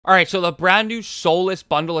Alright, so the brand new Soulless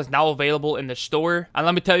bundle is now available in the store, and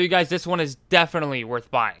let me tell you guys, this one is definitely worth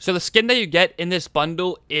buying. So the skin that you get in this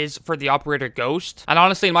bundle is for the Operator Ghost, and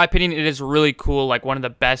honestly, in my opinion, it is really cool, like one of the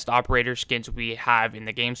best Operator skins we have in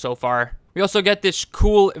the game so far. We also get this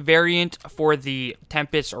cool variant for the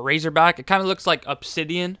Tempest Razorback. It kind of looks like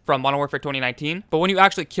Obsidian from Modern Warfare 2019, but when you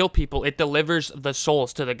actually kill people, it delivers the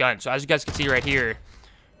souls to the gun. So as you guys can see right here,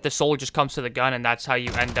 the soul just comes to the gun, and that's how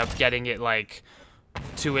you end up getting it, like,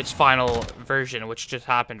 to its final version, which just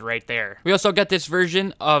happened right there. We also get this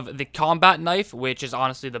version of the combat knife, which is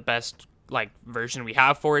honestly the best version we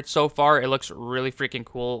have for it so far. It looks really freaking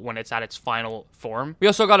cool when it's at its final form. We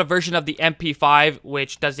also got a version of the MP5,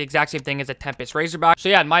 which does the exact same thing as a Tempest Razorback. So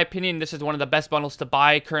yeah, in my opinion, this is one of the best bundles to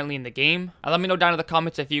buy currently in the game. And let me know down in the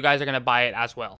comments if you guys are going to buy it as well.